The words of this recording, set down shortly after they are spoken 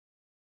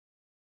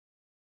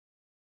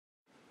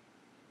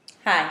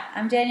Hi,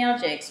 I'm Danielle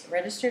Jacques,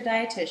 registered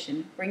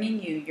dietitian,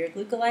 bringing you your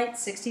Glycemic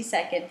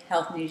 60-second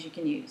health news you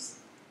can use.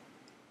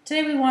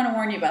 Today we want to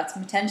warn you about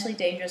some potentially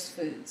dangerous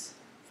foods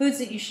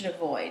that you should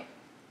avoid.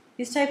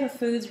 These type of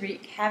foods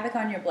wreak havoc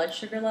on your blood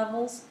sugar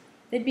levels.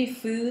 They'd be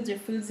foods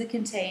that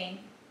contain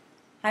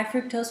high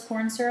fructose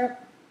corn syrup,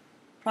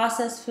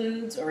 processed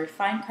foods or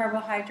refined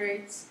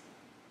carbohydrates,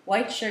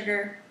 white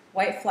sugar,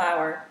 white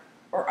flour,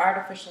 or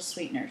artificial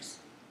sweeteners.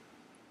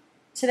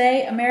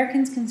 Today,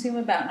 Americans consume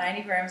about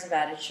 90 grams of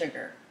added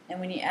sugar, and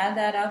when you add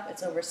that up,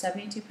 it's over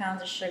 72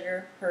 pounds of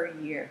sugar per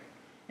year,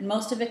 and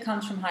most of it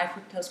comes from high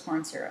fructose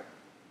corn syrup.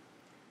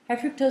 High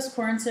fructose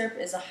corn syrup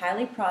is a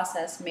highly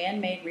processed,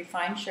 man-made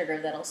refined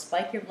sugar that'll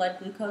spike your blood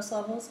glucose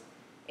levels,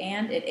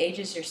 and it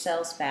ages your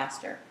cells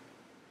faster.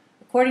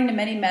 According to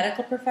many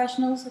medical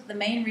professionals, the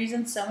main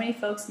reason so many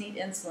folks need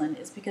insulin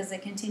is because they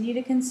continue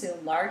to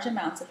consume large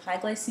amounts of high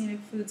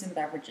glycemic foods and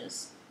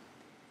beverages.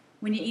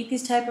 When you eat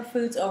these type of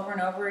foods over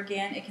and over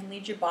again, it can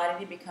lead your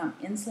body to become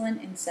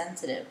insulin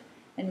insensitive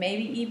and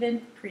maybe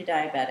even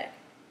pre-diabetic.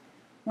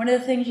 One of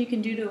the things you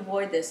can do to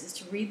avoid this is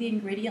to read the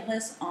ingredient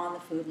list on the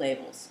food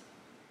labels.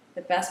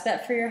 The best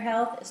bet for your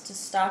health is to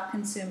stop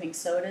consuming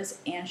sodas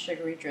and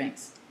sugary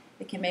drinks.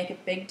 It can make a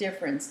big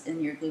difference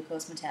in your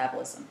glucose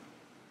metabolism.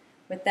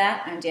 With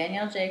that, I'm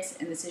Danielle Jacques,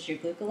 and this is your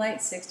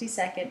Glycemic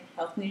 60-second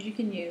health news you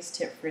can use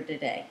tip for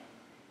today.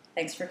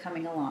 Thanks for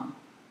coming along.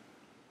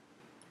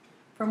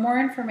 For more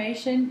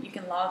information, you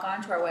can log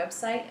on to our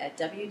website at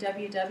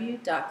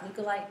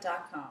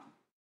www.glycemic.com.